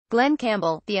Glen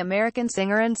Campbell, the American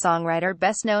singer and songwriter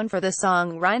best known for the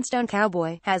song Rhinestone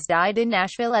Cowboy, has died in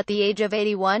Nashville at the age of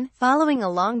 81, following a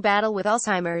long battle with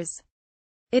Alzheimer's.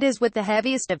 It is with the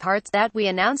heaviest of hearts that we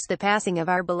announce the passing of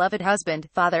our beloved husband,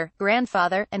 father,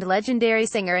 grandfather, and legendary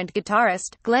singer and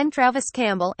guitarist, Glen Travis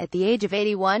Campbell, at the age of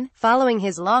 81, following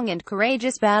his long and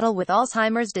courageous battle with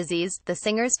Alzheimer's disease, the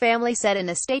singer's family said in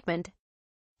a statement.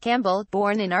 Campbell,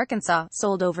 born in Arkansas,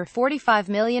 sold over 45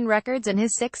 million records in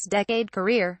his six-decade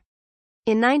career.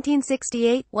 In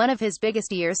 1968, one of his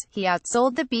biggest years, he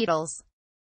outsold the Beatles.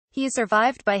 He is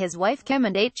survived by his wife Kim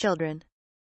and 8 children.